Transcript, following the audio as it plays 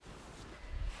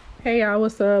Hey y'all,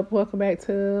 what's up? Welcome back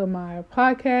to my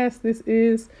podcast. This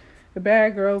is the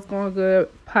Bad Girls Going Good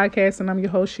podcast, and I'm your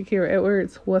host, Shakira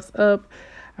Edwards. What's up?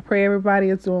 I pray everybody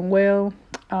is doing well.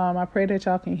 I pray that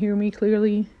y'all can hear me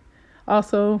clearly.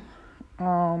 Also,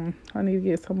 I need to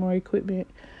get some more equipment.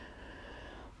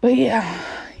 But yeah,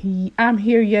 I'm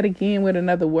here yet again with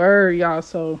another word, y'all.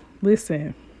 So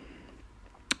listen.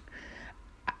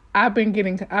 I've been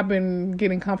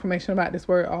getting confirmation about this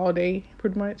word all day,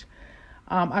 pretty much.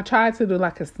 I tried to do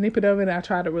like a snippet of it. I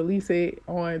tried to release it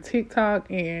on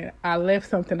TikTok, and I left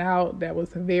something out that was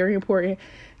very important.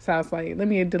 So I was like, let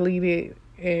me delete it,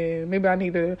 and maybe I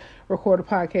need to record a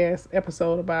podcast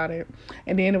episode about it.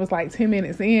 And then it was like 10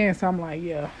 minutes in, so I'm like,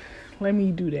 yeah, let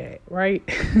me do that, right?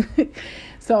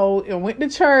 So I went to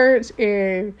church,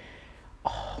 and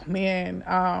oh man,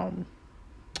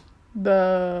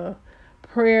 the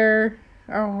prayer,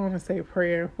 I don't want to say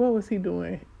prayer. What was he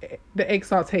doing? The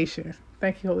exaltation.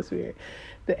 Thank you, Holy Spirit.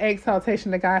 The exaltation,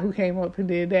 the guy who came up and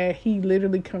did that, he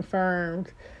literally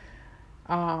confirmed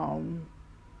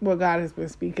what God has been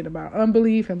speaking about.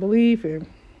 Unbelief and belief and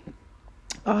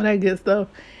all that good stuff.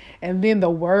 And then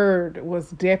the word was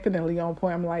definitely on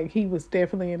point. I'm like, he was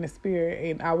definitely in the spirit.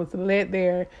 And I was led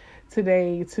there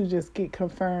today to just get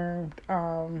confirmed.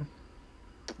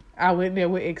 I went there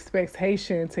with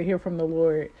expectation to hear from the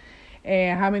Lord.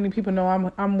 And how many people know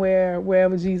I'm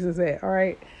wherever Jesus at, all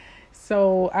right?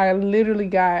 So I literally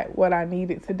got what I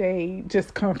needed today,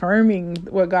 just confirming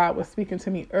what God was speaking to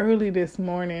me early this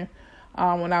morning,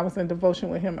 when I was in devotion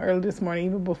with him early this morning,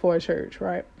 even before church,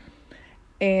 right?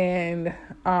 And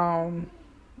so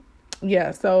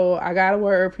I got a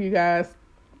word for you guys.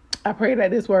 I pray that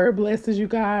this word blesses you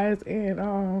guys.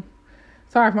 And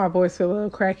sorry if my voice feel a little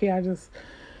cracky. I just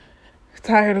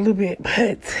tired a little bit,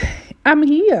 but I'm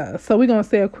here. So we're going to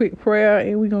say a quick prayer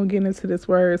and we're going to get into this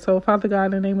word. So Father God,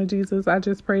 in the name of Jesus, I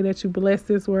just pray that you bless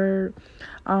this word.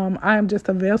 I am just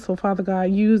a vessel, Father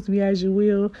God. Use me as you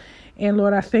will. And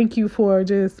Lord, I thank you for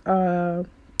just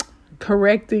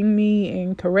correcting me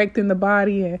and correcting the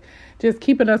body and just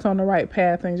keeping us on the right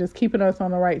path and just keeping us on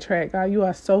the right track. God, you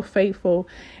are so faithful,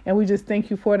 and we just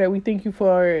thank you for that. We thank you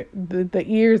for the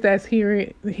ears that's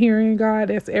hearing, God.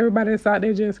 That's everybody that's out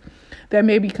there just that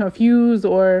may be confused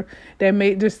or that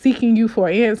may just seeking you for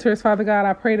answers. Father God,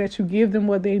 I pray that you give them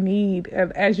what they need,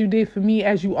 and as you did for me,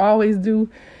 as you always do.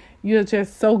 You're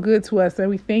just so good to us,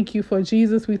 and we thank you for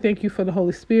Jesus. We thank you for the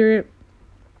Holy Spirit.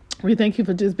 We thank you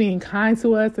for just being kind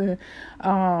to us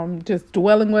and just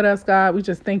dwelling with us, God. We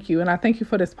just thank you. And I thank you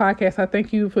for this podcast. I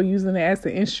thank you for using it as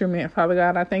an instrument, Father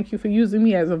God. I thank you for using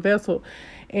me as a vessel.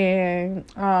 And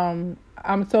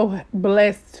I'm so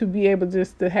blessed to be able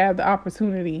just to have the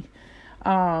opportunity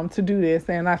to do this.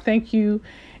 And I thank you.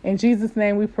 In Jesus'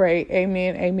 name we pray.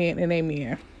 Amen, amen, and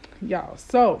amen. Y'all,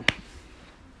 so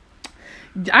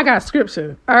I got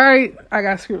scripture. All right, I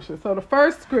got scripture. So the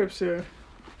first scripture...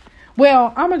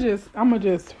 Well, I'm gonna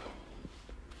just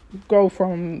go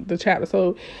from the chapter.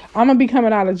 So I'm gonna be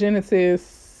coming out of Genesis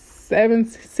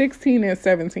 16 and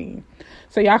 17.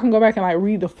 So y'all can go back and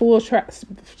read the full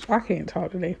I can't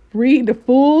talk today. Read the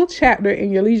full chapter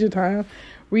in your leisure time.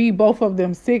 Read both of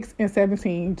them, 6 and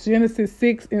 17. Genesis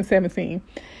 6 and 17.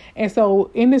 And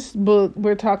so in this book,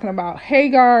 we're talking about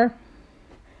Hagar,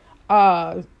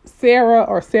 Sarah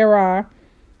or Sarai,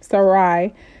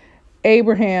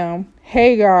 Abraham,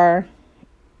 Hagar,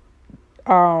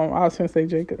 I was going to say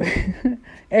Jacob,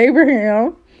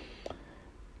 Abraham,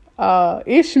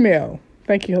 Ishmael,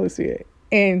 thank you, Holy Spirit,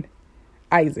 and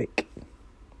Isaac.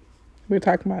 We're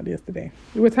talking about this today.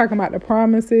 We're talking about the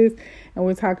promises, and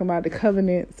we're talking about the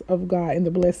covenants of God and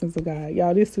the blessings of God.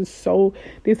 Y'all, this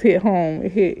hit home.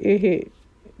 It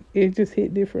just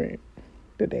hit different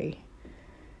today.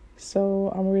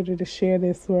 So I'm ready to share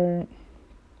this word,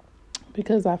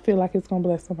 because I feel like it's going to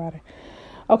bless somebody.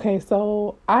 Okay,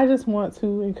 so I just want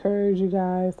to encourage you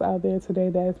guys out there today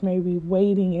that's maybe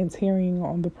waiting and tarrying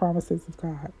on the promises of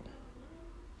God.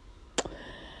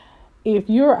 If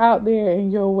you're out there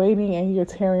and you're waiting and you're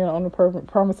tarrying on the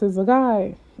promises of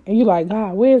God, and you're like,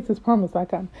 God, where's this promise?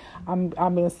 Like I've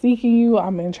been seeking you.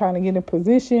 I've been trying to get in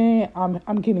position.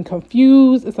 I'm getting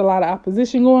confused. It's a lot of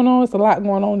opposition going on. It's a lot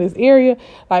going on in this area.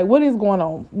 Like, what is going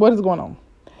on? What is going on?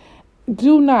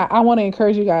 I want to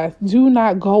encourage you guys, do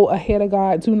not go ahead of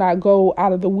God. Do not go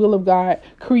out of the will of God,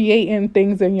 creating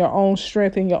things in your own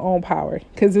strength and your own power,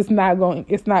 because it's not going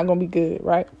to be good,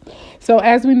 right? So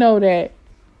as we know that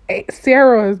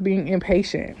Sarah is being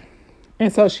impatient,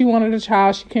 and so she wanted a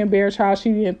child. She can't bear a child.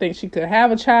 She didn't think she could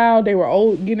have a child. They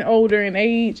were getting older in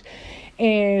age,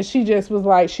 And she just was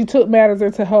like, she took matters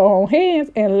into her own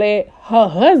hands and let her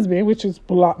husband, which is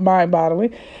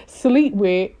mind-boggling, sleep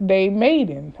with they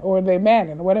maiden or they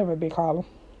madden or whatever they call them.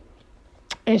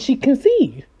 And she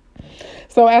conceived.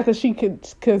 So after she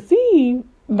could conceive,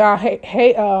 now,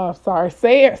 Sarah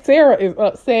is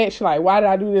upset. She's like, why did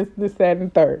I do this, that,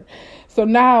 and third? So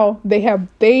now they have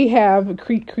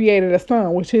created a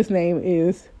son, which his name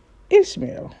is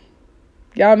Ishmael.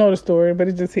 Y'all know the story, but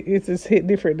it just hit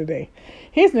different today.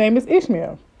 His name is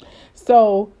Ishmael.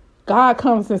 So God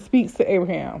comes and speaks to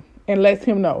Abraham and lets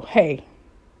him know, hey,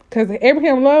 because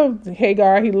Abraham loved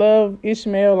Hagar, he loved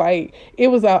Ishmael. Like it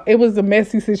was a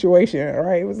messy situation,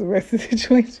 right? It was a messy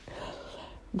situation.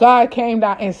 God came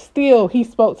down and still he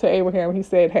spoke to Abraham. He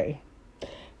said, hey,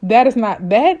 that is not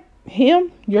that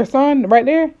him, your son right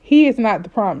there. He is not the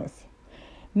promise.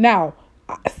 Now,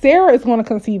 Sarah is going to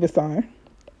conceive a son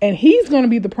and he's going to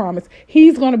be the promise.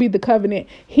 He's going to be the covenant.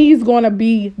 He's going to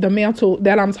be the mantle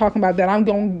that I'm talking about, that I'm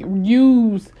going to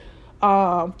use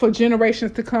for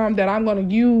generations to come, that I'm going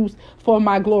to use for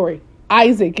my glory.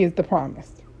 Isaac is the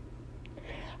promise.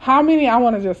 How many, I'm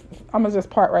going to just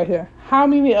part right here. How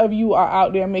many of you are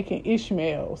out there making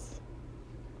Ishmaels?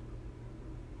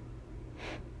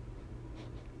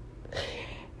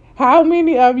 How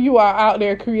many of you are out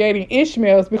there creating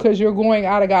Ishmaels because you're going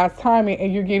out of God's timing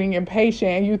and you're getting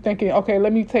impatient and you're thinking, okay,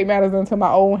 let me take matters into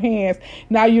my own hands.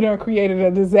 Now you done created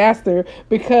a disaster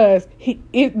because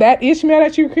that Ishmael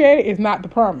that you created is not the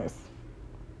promise.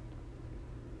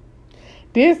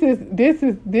 This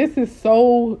is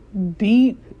so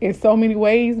deep in so many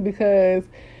ways because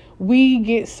we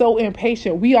get so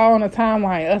impatient. We are on a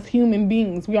timeline. Us human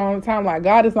beings, we are on a timeline.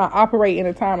 God does not operate in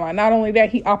a timeline. Not only that,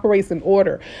 he operates in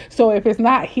order. So if it's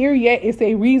not here yet, it's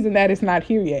a reason that it's not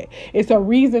here yet. It's a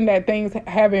reason that things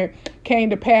haven't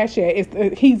came to pass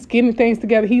yet. He's getting things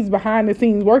together. He's behind the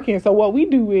scenes working. So what we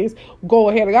do is go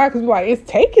ahead of God because we're like, it's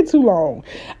taking too long.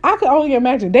 I could only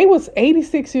imagine. They was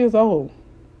 86 years old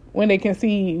when they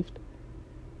conceived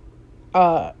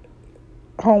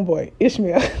homeboy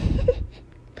Ishmael.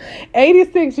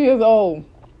 86 years old.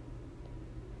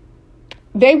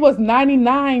 They was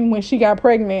 99 when she got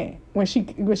pregnant. When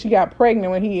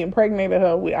he impregnated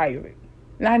her with Isaac.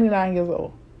 99 years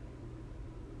old.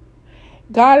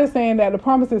 God is saying that the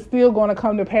promise is still going to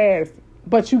come to pass,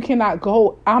 but you cannot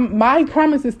go. My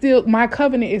promise is still, my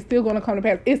covenant is still going to come to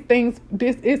pass. It's things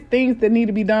that need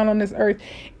to be done on this earth,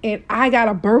 and I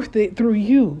gotta birth it through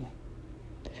you.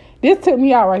 This took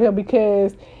me out right here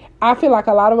because I feel like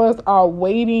a lot of us are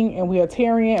waiting and we are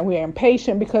tarrying and we are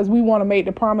impatient because we want to make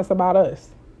the promise about us.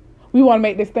 We want to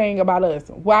make this thing about us.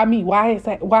 Why me? Why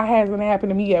hasn't it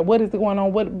happened to me yet? What is going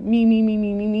on? What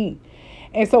me?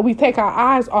 And so we take our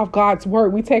eyes off God's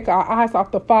word. We take our eyes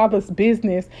off the Father's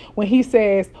business when he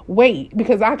says, wait,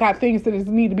 because I got things that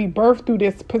need to be birthed through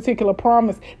this particular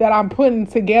promise that I'm putting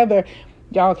together.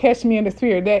 Y'all catch me in the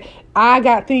spirit that I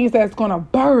got things that's going to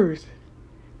birth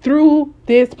through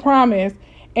this promise.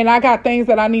 And I got things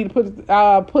that I need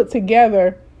to put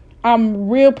together. I'm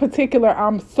real particular.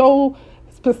 I'm so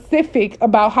specific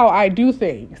about how I do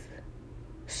things.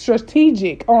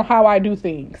 Strategic on how I do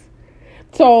things.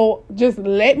 So just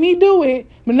let me do it.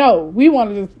 But no,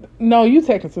 you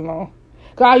taking too long.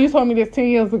 God, you told me this 10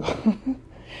 years ago.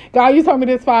 God, you told me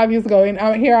this 5 years ago.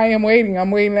 And here I am waiting. I'm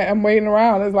waiting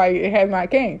around. It's like it has not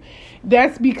came.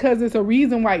 That's because it's a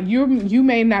reason why you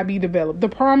may not be developed. The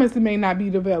promise may not be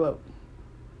developed.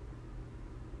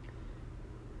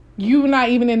 You're not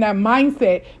even in that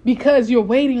mindset because you're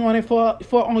waiting on it for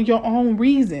on your own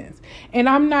reasons. And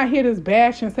I'm not here to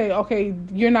bash and say, okay,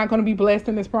 you're not going to be blessed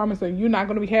in this promise, or you're not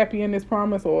going to be happy in this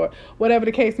promise, or whatever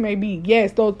the case may be.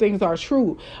 Yes, those things are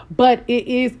true. But it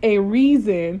is a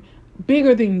reason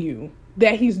bigger than you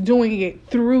that he's doing it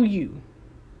through you.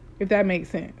 If that makes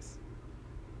sense.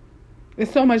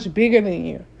 It's so much bigger than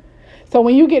you. So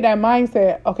when you get that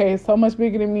mindset, okay, it's so much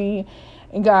bigger than me.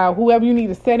 And God, whoever you need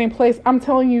to set in place, I'm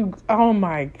telling you, oh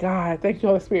my God, thank you,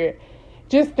 Holy Spirit.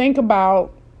 Just think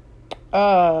about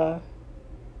your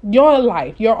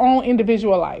life, your own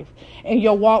individual life, and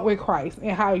your walk with Christ,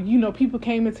 and how, people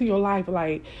came into your life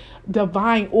like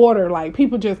divine order, like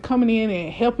people just coming in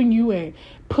and helping you and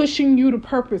pushing you to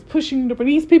purpose,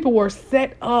 these people were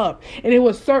set up, and it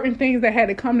was certain things that had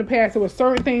to come to pass. It was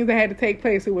certain things that had to take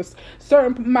place. It was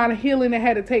certain amount of healing that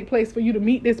had to take place for you to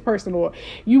meet this person, or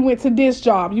you went to this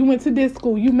job, you went to this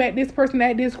school, you met this person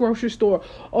at this grocery store,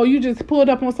 or you just pulled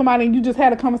up on somebody and you just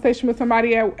had a conversation with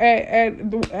somebody at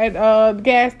the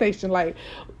gas station. Like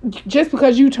just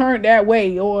because you turned that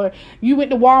way, or you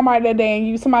went to Walmart that day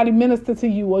and somebody ministered to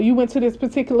you, or you went to this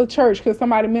particular church because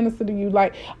somebody ministered to you.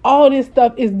 Like, all this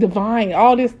stuff is divine.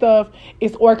 All this stuff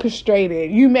is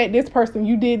orchestrated. You met this person,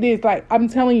 you did this. Like, I'm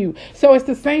telling you. So it's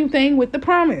the same thing with the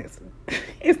promise.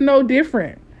 It's no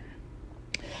different.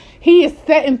 He is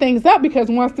setting things up, because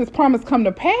once this promise come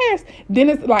to pass, then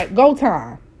it's like go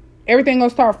time. Everything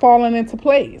gonna start falling into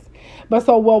place. But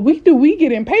so what we do, we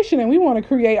get impatient and we want to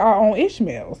create our own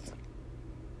Ishmaels.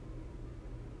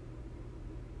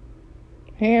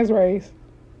 Hands raised.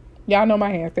 Y'all know my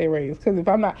hands stay raised.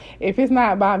 Because if it's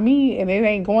not by me and it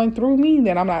ain't going through me,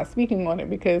 then I'm not speaking on it,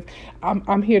 because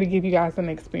I'm here to give you guys an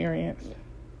experience.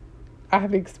 I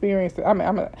have experienced it.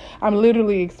 I'm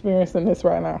literally experiencing this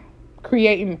right now.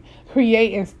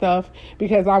 Creating stuff,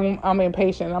 because I'm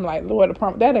impatient. I'm like, Lord, the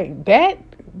promise that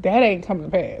ain't coming to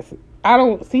pass. I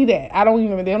don't see that. They don't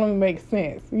even make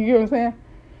sense. You get what I'm saying?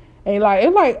 And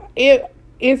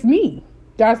it's me.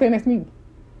 God saying it's me.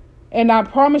 And I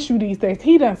promise you these things.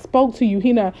 He done spoke to you.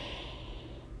 He done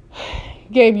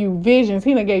gave you visions.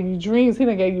 He done gave you dreams. He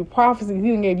done gave you prophecies. He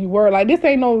done gave you word. Like, this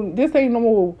ain't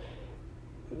no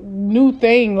new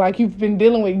thing. Like, you've been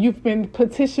dealing with. You've been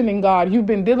petitioning God. You've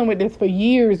been dealing with this for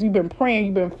years. You've been praying.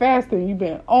 You've been fasting. You've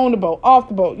been on the boat, off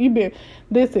the boat. You've been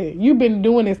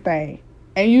doing this thing.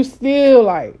 And you still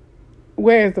like,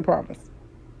 where's the promise?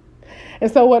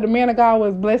 And so what the man of God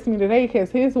was blessing me today,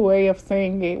 because his way of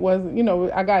saying it was,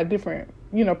 I got a different,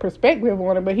 perspective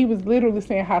on it. But he was literally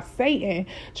saying how Satan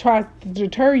tries to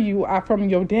deter you from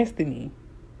your destiny,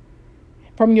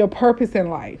 from your purpose in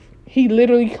life. He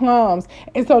literally comes.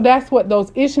 And so that's what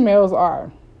those Ishmaels are.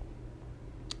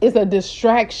 It's a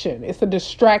distraction. It's a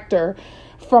distractor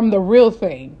from the real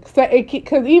thing. So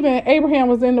because even Abraham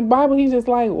was in the Bible, he's just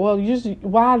like, well,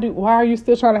 why are you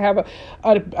still trying to have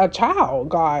a child,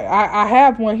 God? I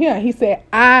have one here. He said,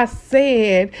 I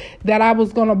said that I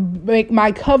was going to make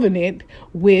my covenant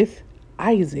with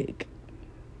Isaac.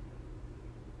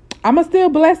 I'm going to still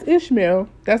bless Ishmael.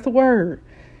 That's the word.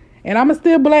 And I'm going to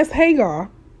still bless Hagar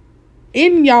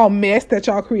in y'all mess that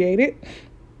y'all created.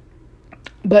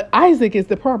 But Isaac is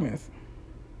the promise.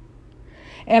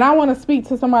 And I want to speak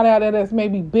to somebody out there that's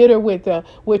maybe bitter with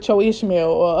your Ishmael,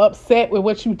 or upset with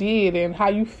what you did and how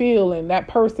you feel and that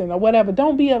person or whatever.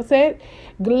 Don't be upset.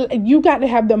 You got to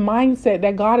have the mindset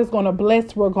that God is going to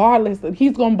bless regardless.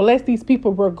 He's going to bless these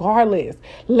people regardless.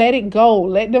 Let it go.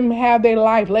 Let them have their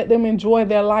life. Let them enjoy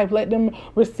their life. Let them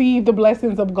receive the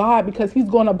blessings of God, because he's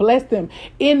going to bless them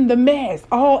in the mess.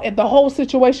 The whole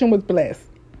situation was blessed.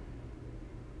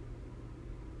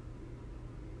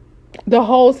 The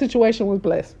whole situation was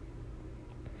blessed.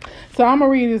 So I'm gonna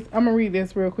read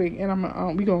this real quick,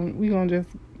 and we gonna just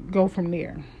go from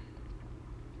there.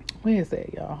 Where is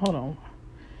that, y'all? Hold on.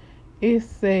 It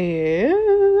says,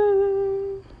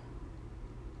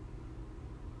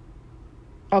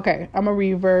 okay, I'm gonna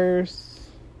read verse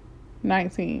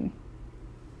 19.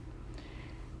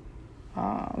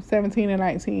 17 and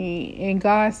 19. And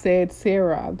God said,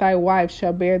 Sarah, thy wife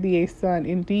shall bear thee a son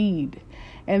indeed,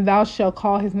 and thou shalt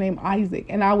call his name Isaac,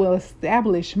 and I will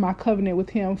establish my covenant with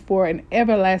him for an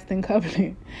everlasting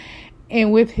covenant,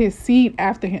 and with his seed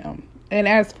after him. And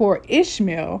as for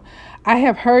Ishmael, I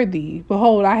have heard thee.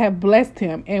 Behold, I have blessed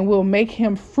him, and will make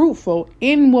him fruitful,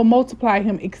 and will multiply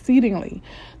him exceedingly.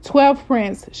 12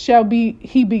 princes shall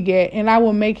he beget, and I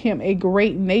will make him a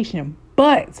great nation.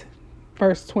 But,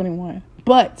 verse 21,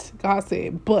 but, God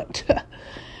said, but,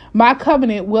 my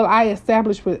covenant will I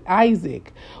establish with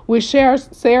Isaac, which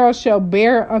Sarah shall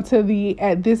bear unto thee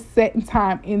at this set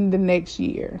time in the next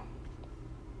year.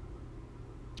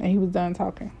 And he was done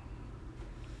talking.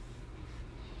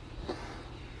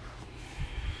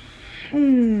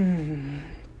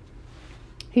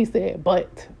 He said,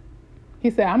 but. He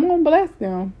said, I'm going to bless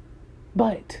them,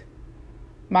 but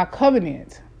my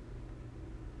covenant,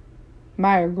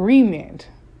 my agreement,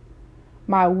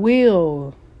 my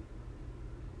will,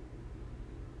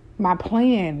 my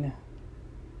plan.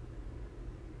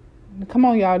 Come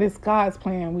on, y'all. This God's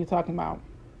plan we're talking about.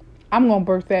 I'm going to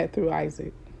birth that through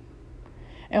Isaac.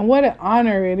 And what an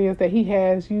honor it is that he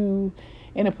has you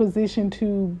in a position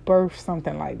to birth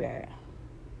something like that.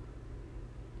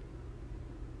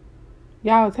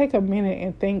 Y'all take a minute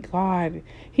and thank God.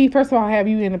 He, first of all, have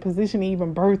you in a position of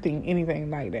even birthing anything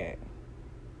like that.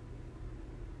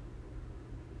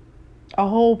 A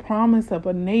whole promise of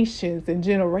nations and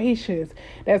generations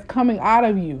that's coming out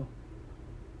of you.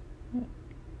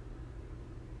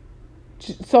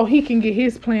 So he can get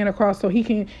his plan across, so he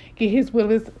can get his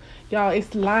will. Y'all,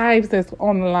 it's lives that's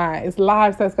on the line. It's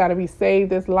lives that's got to be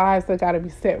saved. It's lives that got to be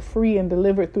set free and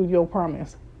delivered through your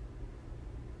promise.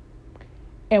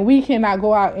 And we cannot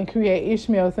go out and create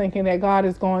Ishmael thinking that God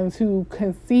is going to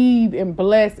conceive and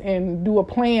bless and do a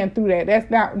plan through that.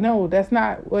 That's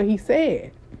not what he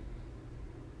said.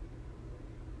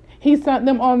 He sent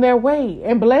them on their way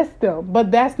and blessed them, but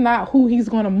that's not who he's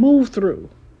going to move through.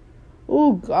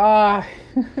 Oh, God.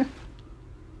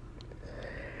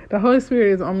 The Holy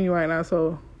Spirit is on me right now,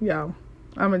 so, y'all,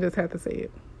 I'm going to just have to say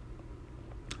it.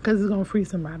 Because it's going to free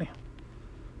somebody.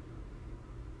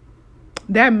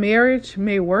 That marriage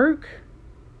may work,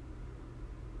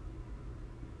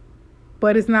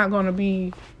 but it's not going to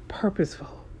be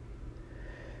purposeful.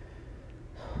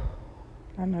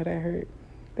 I know that hurt.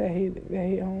 That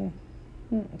hit home.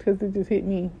 Because it just hit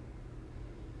me.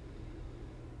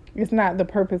 It's not the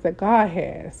purpose that God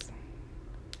has.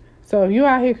 So if you're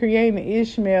out here creating an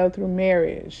Ishmael through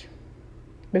marriage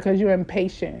because you're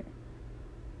impatient,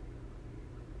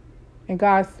 and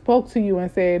God spoke to you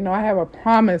and said, no, I have a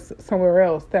promise somewhere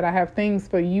else that I have things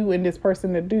for you and this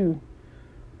person to do.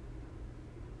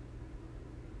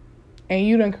 And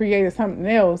you done created something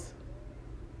else.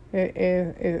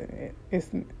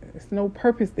 It's no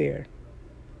purpose there.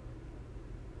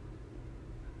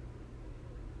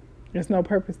 There's no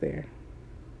purpose there.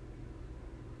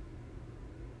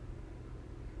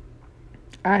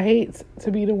 I hate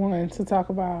to be the one to talk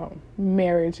about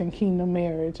marriage and kingdom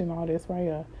marriage and all this right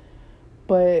here.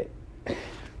 But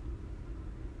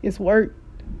it's work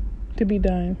to be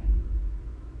done.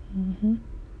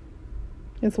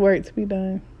 It's work to be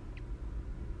done.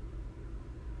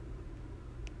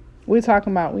 We ain't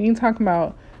talking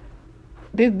about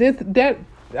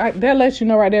that lets you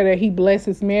know right there that he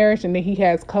blesses marriage and that he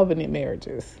has covenant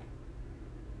marriages.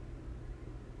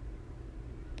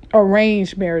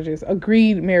 Arranged marriages,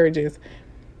 agreed marriages,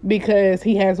 because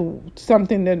he has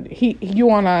something that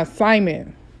you on an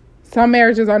assignment. Some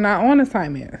marriages are not on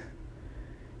assignment.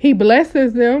 He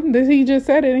blesses them. He just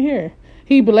said it in here.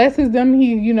 He blesses them.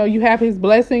 You have his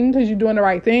blessing because you're doing the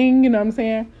right thing. You know what I'm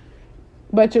saying?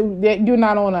 But you're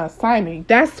not on an assignment.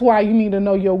 That's why you need to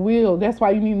know your will. That's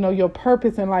why you need to know your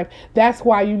purpose in life. That's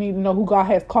why you need to know who God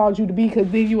has called you to be,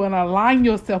 because then you will align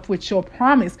yourself with your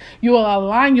promise. You will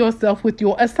align yourself with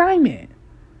your assignment.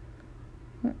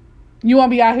 You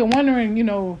won't be out here wondering,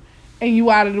 and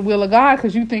you out of the will of God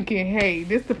because you thinking, hey,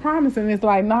 this the promise. And it's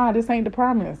like, nah, this ain't the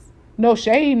promise. No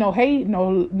shade, no hate,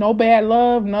 no bad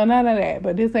love, none of that.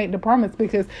 But this ain't the promise,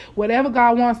 because whatever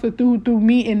God wants to do through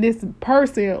me and this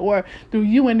person, or through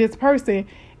you and this person,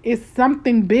 is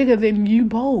something bigger than you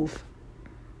both.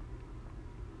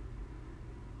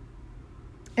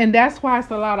 And that's why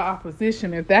it's a lot of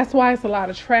opposition. And that's why it's a lot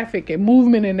of traffic and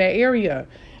movement in that area.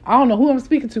 I don't know who I'm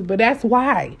speaking to, but that's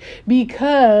why.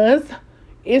 Because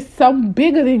it's something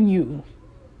bigger than you.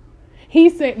 He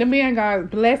said, the man God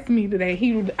blessed me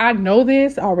today. I know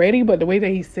this already, but the way that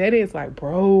he said it is like,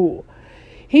 bro.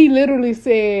 He literally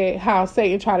said how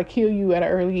Satan tried to kill you at an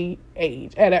early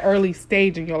age, at an early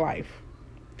stage in your life.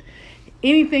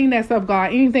 Anything that's of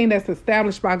God, anything that's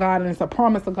established by God, and it's a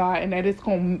promise of God, and that it's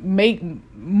going to make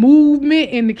movement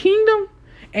in the kingdom,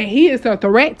 and he is a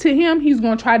threat to him, he's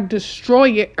going to try to destroy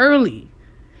it early.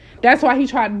 That's why he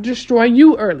tried to destroy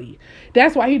you early.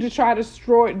 That's why he just tried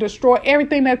to destroy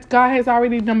everything that God has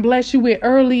already done blessed you with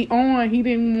early on. He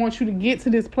didn't want you to get to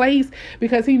this place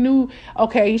because he knew,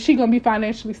 okay, she's going to be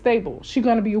financially stable. She's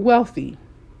going to be wealthy.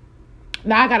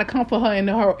 Now I got to comfort her in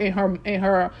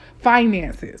her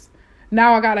finances.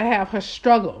 Now I got to have her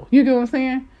struggle. You get what I'm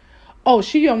saying? Oh,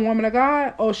 she a woman of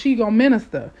God. Oh, she going to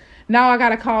minister. Now I got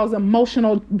to cause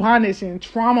emotional bondage and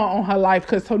trauma on her life,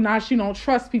 because so now she don't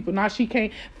trust people. Now she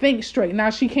can't think straight. Now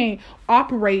she can't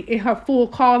operate in her full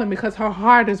calling because her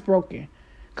heart is broken.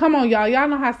 Come on, y'all. Y'all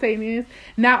know how Satan is.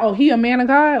 Now, oh, he a man of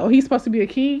God? Or he's supposed to be a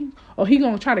king? Or he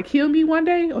going to try to kill me one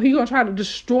day? Or he going to try to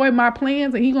destroy my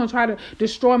plans? And he going to try to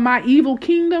destroy my evil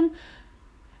kingdom?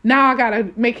 Now I got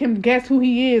to make him guess who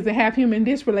he is and have him in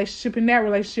this relationship, in that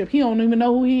relationship. He don't even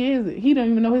know who he is. He don't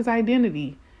even know his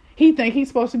identity. He think he's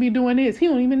supposed to be doing this. He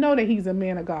don't even know that he's a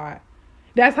man of God.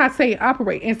 That's how Satan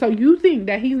operate. And so you think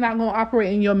that he's not going to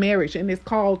operate in your marriage, and it's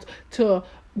called to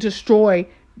destroy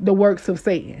the works of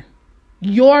Satan.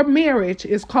 Your marriage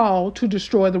is called to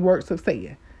destroy the works of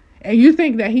Satan. And you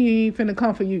think that he ain't finna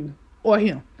come for you or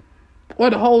him or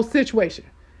the whole situation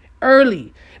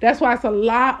early. That's why it's a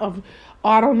lot of,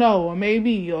 I don't know, or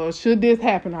maybe, or should this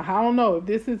happen, or I don't know if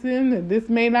this is him and this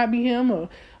may not be him,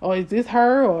 or is this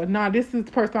her, or nah, this is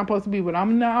the person I'm supposed to be with.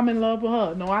 I'm in love with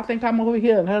her. No, I think I'm over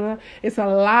here. It's a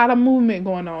lot of movement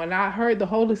going on. And I heard the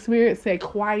Holy Spirit say,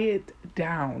 quiet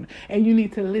down. And you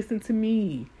need to listen to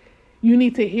me. You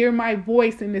need to hear my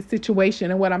voice in this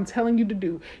situation and what I'm telling you to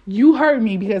do. You heard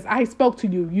me because I spoke to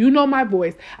you. You know my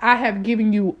voice. I have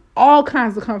given you all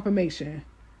kinds of confirmation.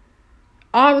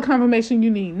 All the confirmation you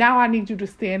need. Now I need you to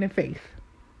stand in faith.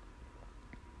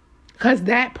 Because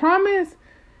that promise,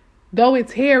 though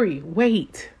it's hairy,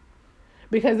 wait.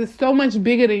 Because it's so much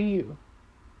bigger than you.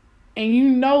 And you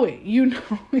know it. You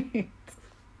know it.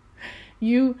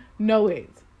 You know it.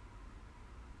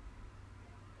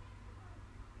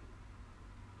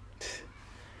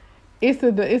 It's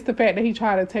the fact that he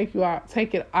tried to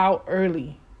take it out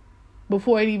early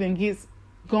before it even gets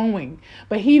going.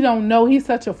 But he don't know. He's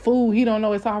such a fool. He don't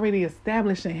know it's already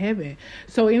established in heaven.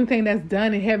 So anything that's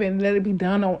done in heaven, let it be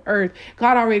done on earth.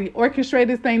 God already orchestrated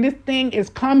this thing. This thing is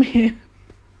coming.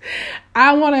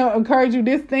 I want to encourage you,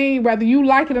 this thing, whether you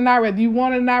like it or not, whether you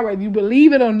want it or not, whether you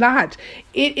believe it or not,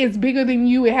 it is bigger than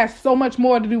you. It has so much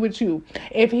more to do with you.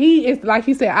 If he is, like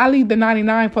he said, I leave the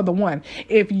 99 for the one.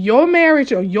 If your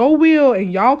marriage or your will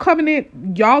and y'all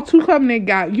covenant, y'all two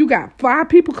covenant you got 5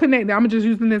 people connected. I'm just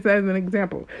using this as an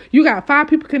example. You got 5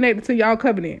 people connected to y'all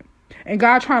covenant. And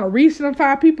God trying to reach them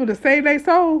 5 people to save their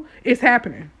soul. It's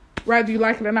happening. Whether you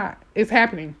like it or not. It's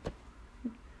happening.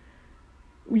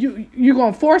 You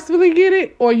gonna forcefully get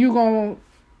it, or you gonna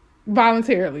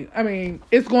voluntarily? I mean,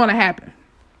 it's gonna happen.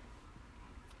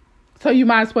 So you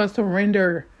might as well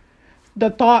surrender the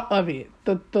thought of it,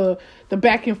 the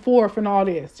back and forth and all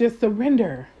this. Just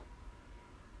surrender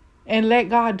and let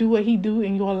God do what he do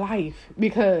in your life.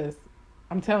 Because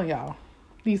I'm telling y'all,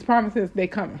 these promises, they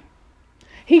coming.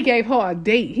 He gave her a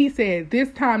date. He said, this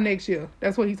time next year.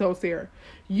 That's what he told Sarah.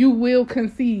 You will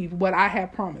conceive what I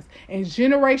have promised. And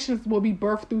generations will be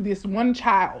birthed through this one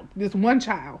child.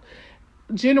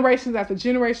 Generations after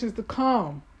generations to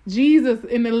come. Jesus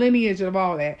in the lineage of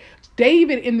all that.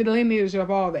 David in the lineage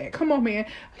of all that. Come on, man.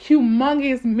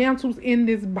 Humongous mantles in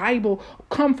this Bible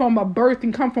come from a birth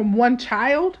and come from one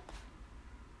child.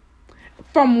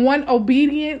 From one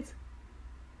obedience.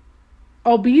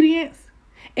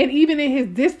 And even in his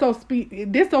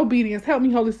disobedience, help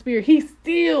me, Holy Spirit, he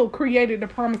still created the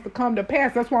promise to come to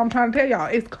pass. That's what I'm trying to tell y'all.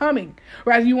 It's coming.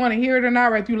 Whether you want to hear it or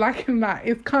not, whether you like it or not,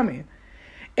 it's coming.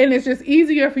 And it's just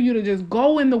easier for you to just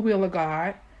go in the will of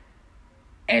God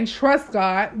and trust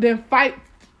God than fight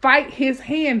his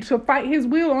hand, to fight his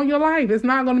will on your life. It's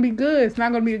not going to be good. It's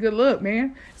not going to be a good look,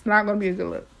 man. It's not going to be a good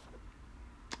look.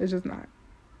 It's just not.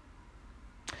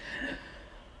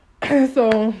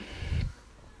 So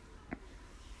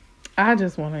I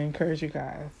just want to encourage you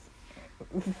guys,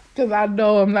 because I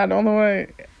know I'm not the only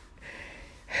one.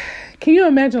 Can you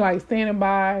imagine like standing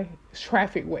by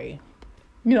traffic way,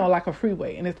 like a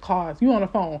freeway, and it's cars, you on the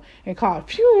phone and cars,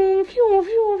 phew, phew,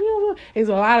 phew, phew. It's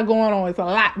a lot going on. It's a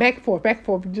lot back and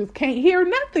forth. You just can't hear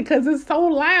nothing because it's so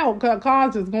loud.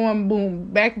 Cars just going boom,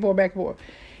 back and forth.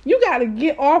 You got to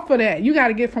get off of that. You got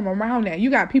to get from around that.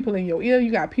 You got people in your ear.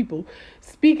 You got people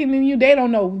speaking in you. They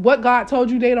don't know what God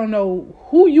told you. They don't know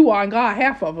who you are, and God,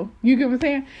 half of them. You get what I'm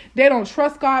saying? They don't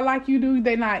trust God like you do.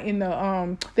 They're not in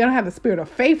the, they don't have the spirit of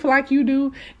faith like you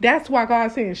do. That's why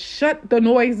God's saying, shut the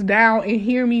noise down and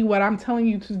hear me, what I'm telling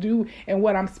you to do and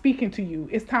what I'm speaking to you.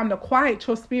 It's time to quiet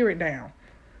your spirit down.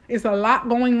 It's a lot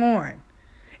going on.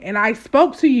 And I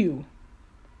spoke to you.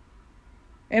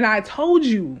 And I told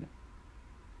you.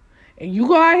 And you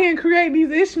go out here and create these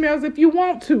Ishmaels if you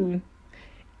want to.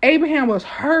 Abraham was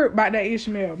hurt by that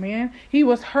Ishmael, man. He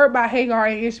was hurt by Hagar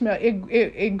and Ishmael.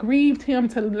 It grieved him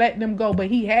to let them go, but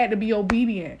he had to be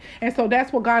obedient. And so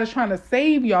that's what God is trying to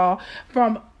save y'all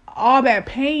from, all that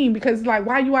pain. Because it's like,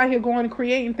 why you out here going and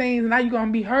creating things and now you're going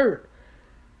to be hurt?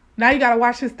 Now you got to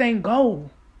watch this thing go.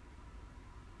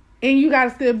 And you got to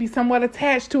still be somewhat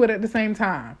attached to it at the same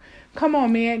time. Come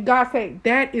on, man. God said,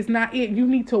 that is not it. You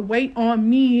need to wait on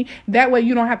me. That way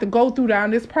you don't have to go through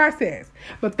down this process.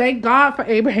 But thank God for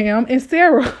Abraham and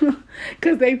Sarah.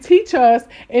 Because they teach us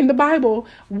in the Bible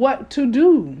what to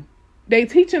do. They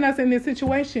teaching us in this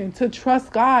situation to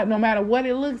trust God no matter what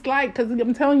it looks like. Because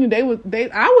I'm telling you, I would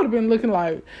have been looking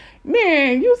like,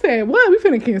 man, you said, what? We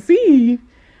finna conceive.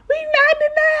 We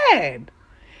not denied.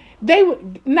 They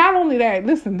would, not only that,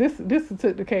 listen, this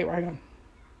took the cake right here.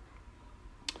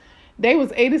 They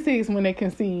was 86 when they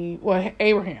conceived, well,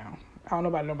 Abraham. I don't know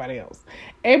about nobody else.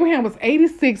 Abraham was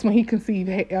 86 when he conceived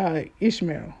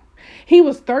Ishmael. He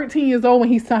was 13 years old when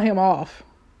he sent him off.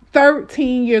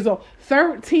 13 years old.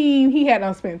 13, he had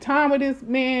to spend time with this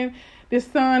man, this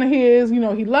son of his. He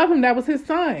loved him. That was his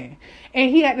son.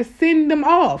 And he had to send them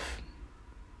off.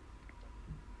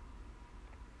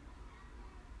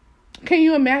 Can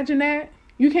you imagine that?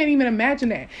 You can't even imagine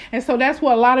that. And so that's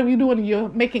what a lot of you doing. You're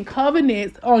making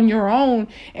covenants on your own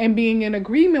and being in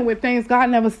agreement with things God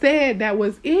never said that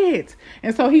was it.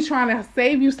 And so he's trying to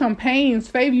save you some pain,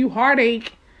 save you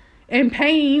heartache and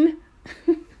pain.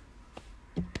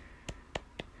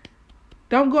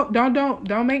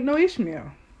 Don't make no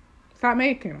Ishmael. Stop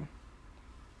making them.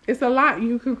 It's a lot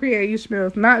you can create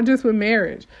Ishmaels, not just with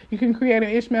marriage. You can create an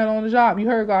Ishmael on the job. You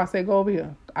heard God say, go over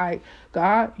here.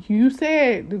 God, you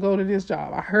said to go to this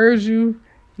job. I heard you.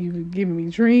 You've given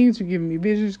me dreams. You've given me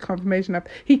visions, confirmation.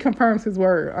 He confirms his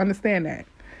word. Understand that.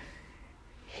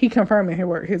 He confirming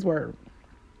his word.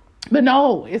 But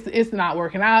no, it's not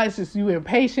working out. It's just you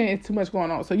impatient. It's too much going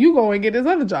on. So you go and get this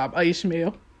other job,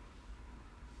 Ishmael.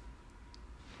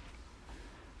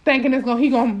 Thinking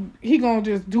he gonna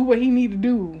just do what he need to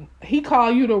do. He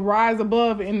call you to rise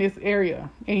above in this area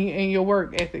in your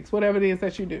work ethics, whatever it is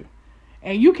that you do,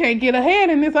 and you can't get ahead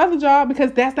in this other job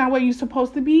because that's not where you're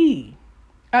supposed to be.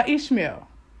 Ishmael.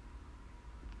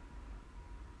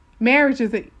 Marriage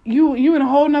is you in a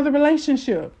whole nother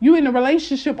relationship. You in a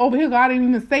relationship over here. God didn't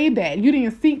even say that. You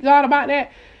didn't seek God about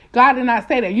that. God did not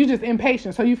say that. You just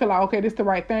impatient. So you feel like, okay, this is the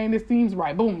right thing. This seems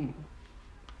right. Boom.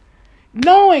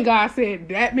 Knowing God said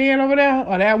that man over there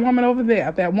or that woman over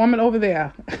there, that woman over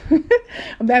there,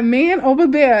 that man over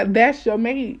there, that's your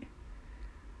mate.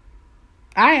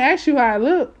 I ain't asked you how I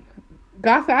look.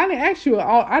 God said, I didn't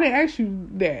ask you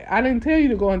that. I didn't tell you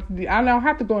to go into I don't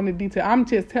have to go into detail. I'm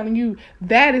just telling you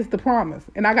that is the promise.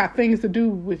 And I got things to do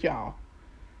with y'all.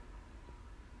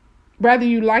 Whether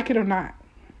you like it or not.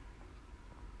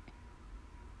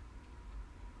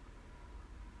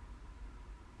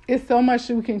 It's so much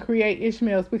that we can create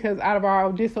Ishmaels because out of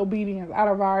our disobedience, out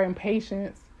of our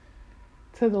impatience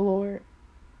to the Lord.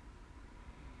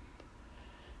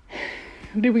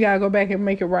 Then we got to go back and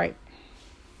make it right.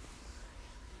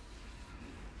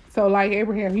 So like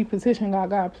Abraham, he petitioned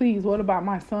God, please, what about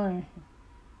my son?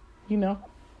 You know,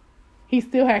 he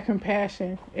still had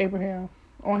compassion, Abraham,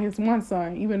 on his one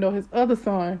son, even though his other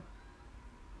son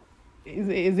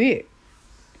is it.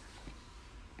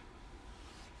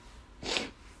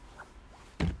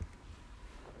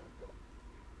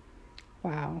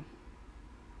 Wow.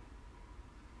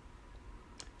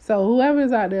 So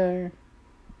whoever's out there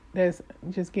that's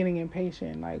just getting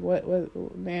impatient, like what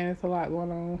man, it's a lot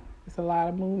going on. It's a lot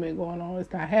of movement going on.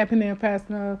 It's not happening fast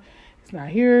enough. It's not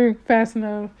here fast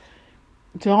enough.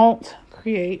 Don't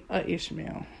create a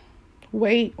Ishmael.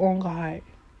 Wait on God,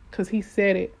 because he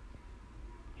said it.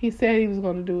 He said he was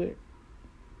going to do it.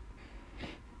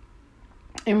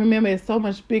 And remember, it's so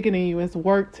much bigger than you. It's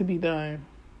work to be done.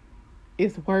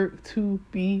 It's work to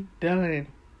be done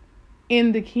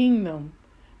in the kingdom.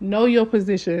 Know your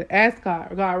position. Ask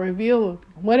God. God, reveal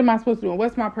what am I supposed to do?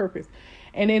 What's my purpose?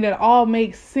 And then it all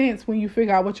makes sense when you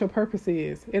figure out what your purpose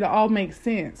is. It all makes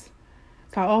sense.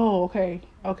 It's like, oh,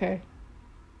 okay.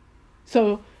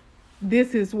 So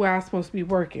this is where I'm supposed to be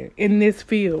working, in this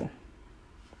field.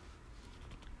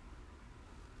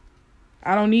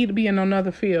 I don't need to be in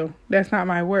another field. That's not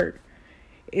my work.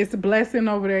 It's a blessing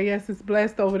over there. Yes, it's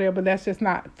blessed over there, but that's just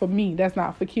not for me. That's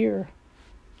not for Kira.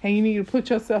 And you need to put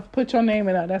your name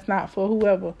in there. That's not for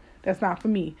whoever. That's not for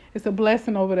me. It's a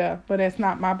blessing over there, but that's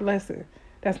not my blessing.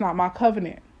 That's not my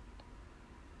covenant.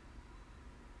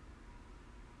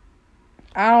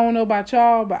 I don't know about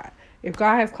y'all, but if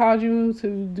God has called you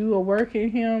to do a work in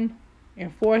him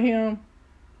and for him,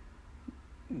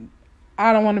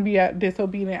 I don't want to be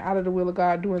disobedient out of the will of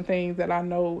God doing things that I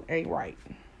know ain't right.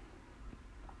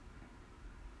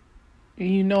 And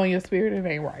you know in your spirit it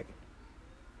ain't right.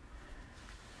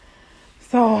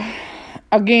 So,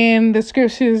 again, the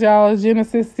scriptures, y'all, is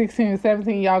Genesis 16 and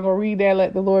 17. Y'all go read that.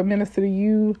 Let the Lord minister to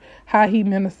you, how he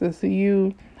ministers to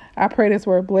you. I pray this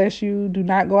word bless you. Do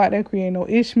not go out there creating no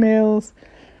Ishmaels.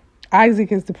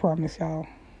 Isaac is the promise, y'all.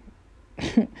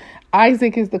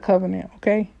 Isaac is the covenant,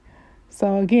 okay?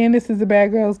 So, again, this is the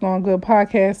Bad Girls Going Good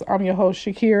podcast. I'm your host,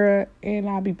 Shakira, and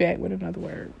I'll be back with another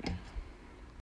word.